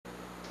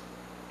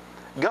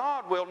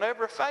God will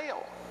never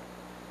fail.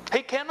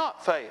 He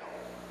cannot fail.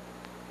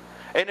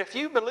 And if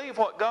you believe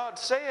what God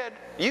said,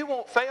 you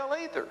won't fail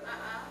either.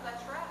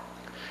 That's right.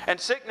 And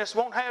sickness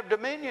won't have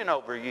dominion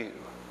over you.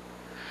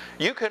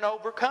 You can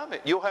overcome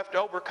it. You'll have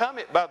to overcome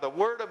it by the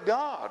Word of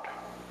God.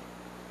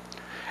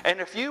 And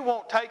if you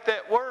won't take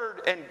that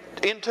Word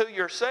into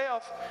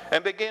yourself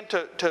and begin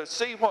to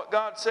see what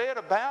God said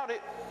about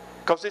it,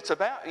 because it's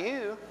about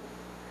you,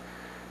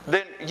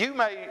 then you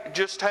may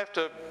just have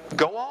to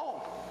go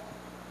on.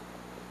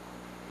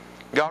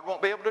 God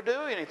won't be able to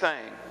do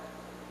anything.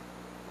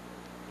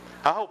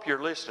 I hope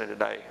you're listening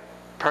today.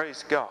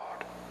 Praise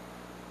God.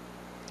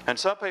 And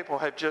some people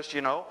have just,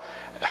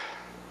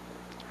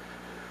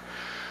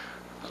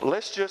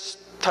 let's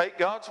just take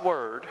God's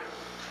Word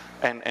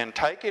and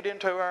take it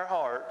into our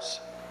hearts,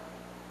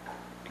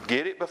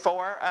 get it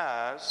before our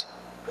eyes,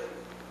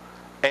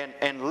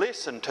 and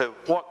listen to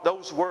what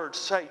those words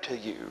say to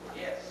you.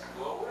 Yes,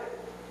 glory.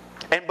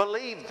 And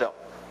believe them.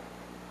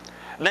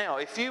 Now,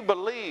 if you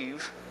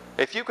believe,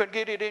 if you could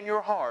get it in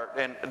your heart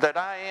and that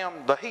I am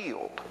the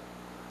healed,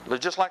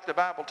 just like the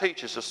Bible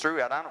teaches us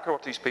throughout, I don't care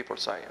what these people are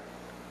saying.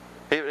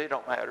 It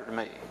don't matter to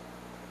me.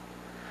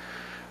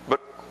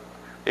 But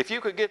if you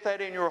could get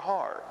that in your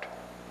heart,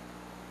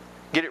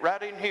 get it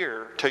right in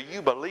here till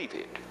you believe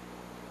it,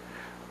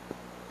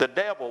 the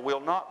devil will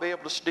not be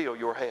able to steal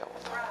your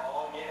health.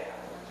 Oh,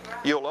 yeah.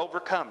 You'll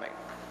overcome him.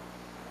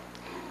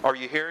 Are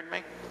you hearing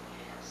me?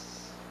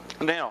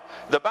 Now,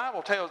 the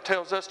Bible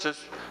tells us to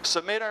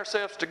submit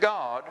ourselves to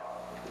God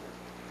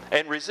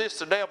and resist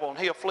the devil and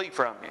he'll flee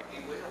from you.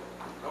 He will.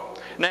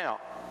 Now,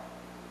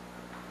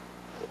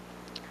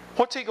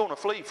 what's he going to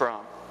flee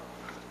from?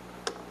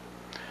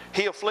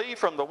 He'll flee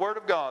from the Word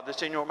of God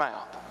that's in your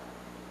mouth.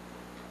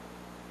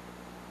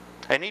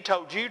 And he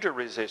told you to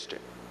resist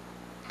him.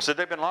 So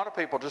there have been a lot of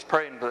people just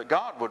praying that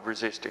God would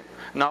resist him.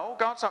 No,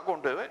 God's not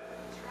going to do it.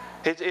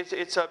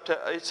 It's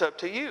up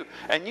to you.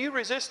 And you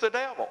resist the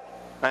devil.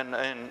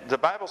 And the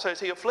Bible says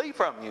he'll flee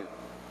from you.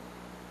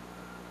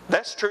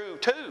 That's true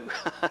too.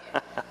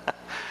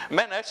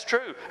 Man, that's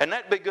true. And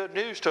that'd be good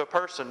news to a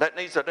person that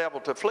needs the devil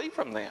to flee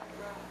from them.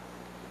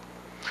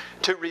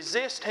 To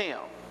resist him.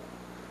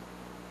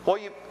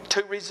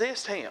 To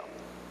resist him.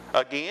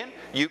 Again,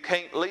 you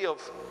can't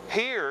live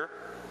here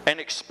and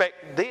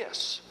expect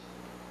this.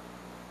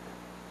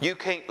 You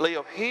can't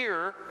live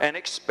here and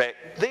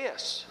expect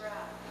this.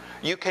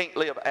 You can't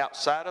live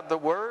outside of the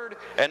Word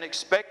and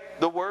expect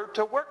the Word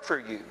to work for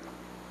you.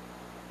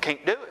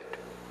 Can't do it.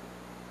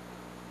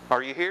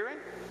 Are you hearing?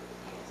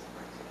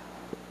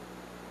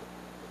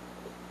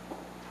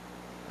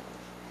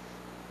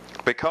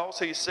 Because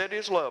he set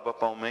his love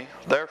upon me,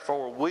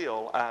 therefore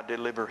will I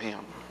deliver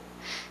him.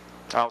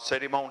 I'll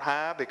set him on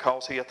high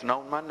because he hath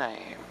known my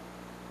name.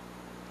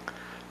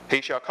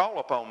 He shall call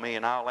upon me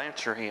and I'll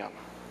answer him.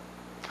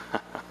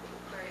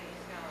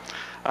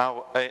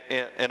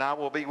 And I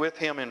will be with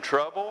him in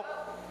trouble.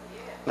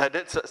 Now,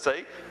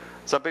 see,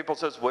 some people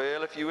says,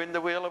 well, if you're in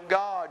the will of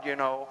God,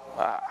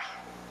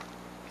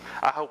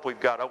 I hope we've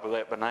got over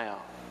that by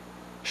now.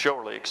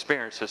 Surely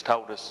experience has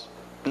told us,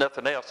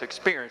 nothing else,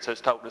 experience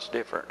has told us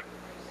different.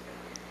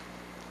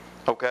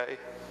 Okay?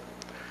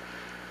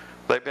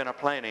 There've been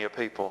plenty of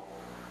people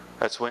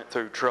that's went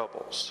through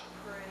troubles.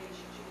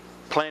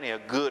 Plenty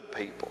of good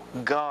people,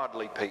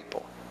 godly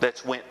people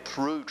that's went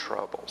through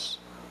troubles.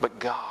 But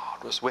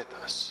God was with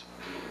us.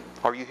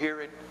 Are you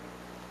hearing?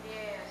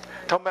 Yes.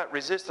 Talking about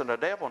resisting the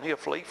devil and he'll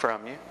flee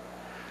from you.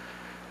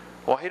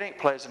 Well, it ain't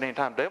pleasant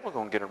anytime the devil's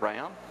going to get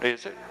around,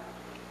 is it?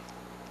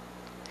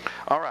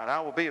 All right,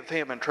 I will be with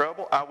him in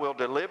trouble. I will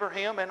deliver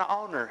him and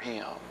honor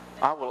him.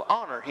 I will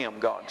honor him,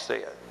 God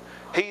said.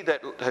 He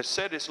that has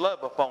set his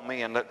love upon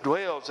me and that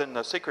dwells in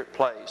the secret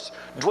place,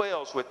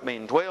 dwells with me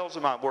and dwells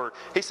in my word.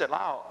 He said,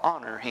 I'll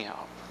honor him.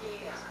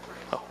 Yes.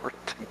 Glory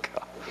to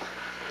God.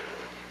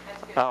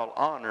 I'll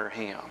honor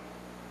him.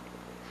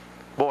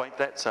 Boy, ain't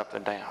that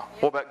something now?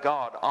 What about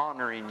God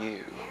honoring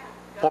you?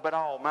 What about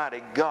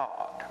Almighty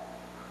God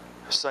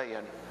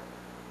saying,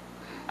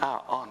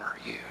 I'll honor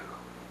you?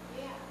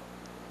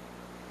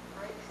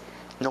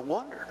 No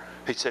wonder.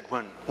 He said,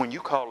 when you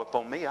call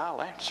upon me,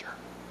 I'll answer.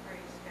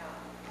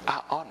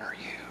 I honor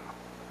you.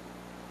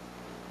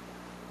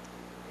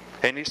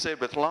 And he said,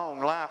 with long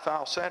life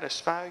I'll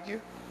satisfy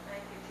you.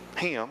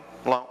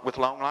 With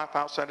long life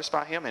I'll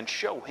satisfy him and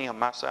show him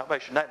my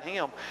salvation. That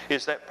him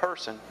is that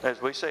person,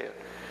 as we said,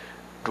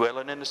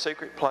 dwelling in the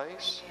secret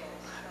place,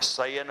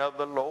 saying of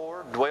the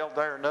Lord, dwell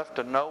there enough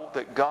to know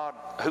that God,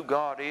 who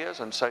God is,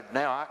 and say,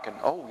 now I can,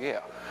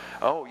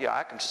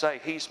 I can say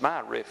he's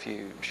my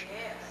refuge.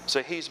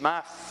 Say he's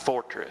my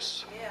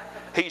fortress.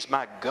 He's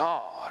my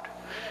God.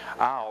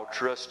 I'll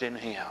trust in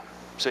him.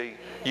 See,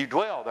 you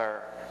dwell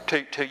there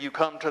till you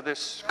come to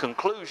this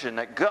conclusion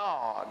that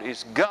God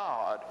is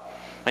God.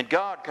 And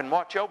God can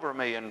watch over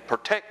me and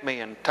protect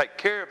me and take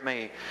care of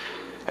me.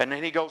 And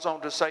then he goes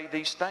on to say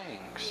these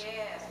things.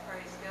 Yes,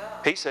 praise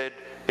God. He said,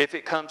 if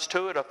it comes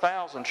to it,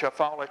 1,000 shall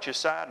fall at your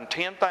side and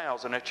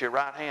 10,000 at your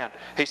right hand.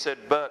 He said,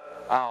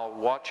 but I'll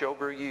watch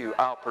over you.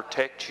 I'll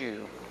protect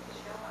you.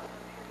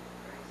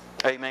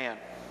 Amen.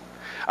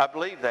 I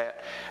believe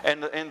that.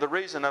 And the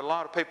reason that a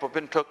lot of people have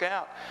been took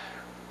out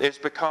is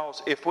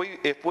because if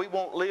we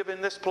won't live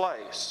in this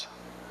place,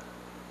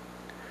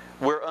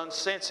 we're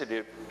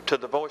unsensitive to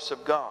the voice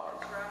of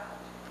God.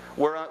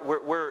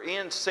 We're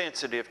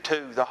insensitive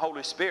to the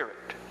Holy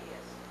Spirit.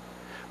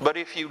 But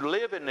if you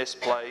live in this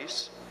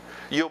place,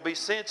 you'll be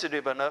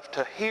sensitive enough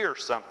to hear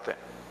something.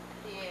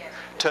 Yes.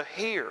 To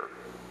hear.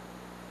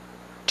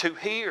 To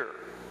hear.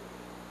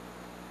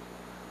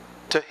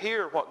 To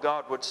hear what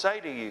God would say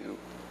to you.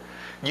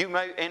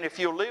 And if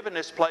you live in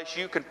this place,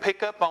 you can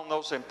pick up on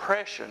those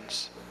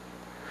impressions.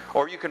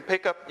 Or you can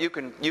pick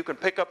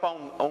up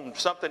on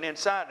something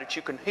inside that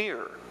you can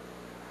hear.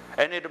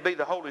 And it'll be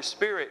the Holy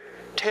Spirit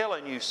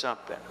telling you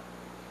something.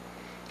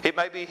 It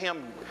may be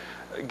Him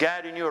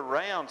guiding you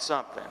around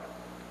something,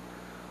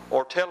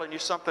 or telling you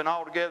something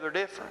altogether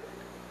different.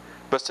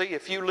 But see,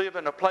 if you live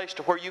in a place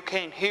to where you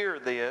can't hear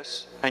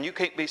this, and you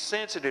can't be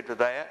sensitive to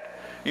that,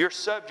 you're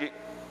subject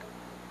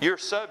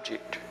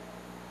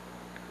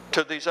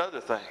to these other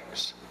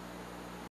things.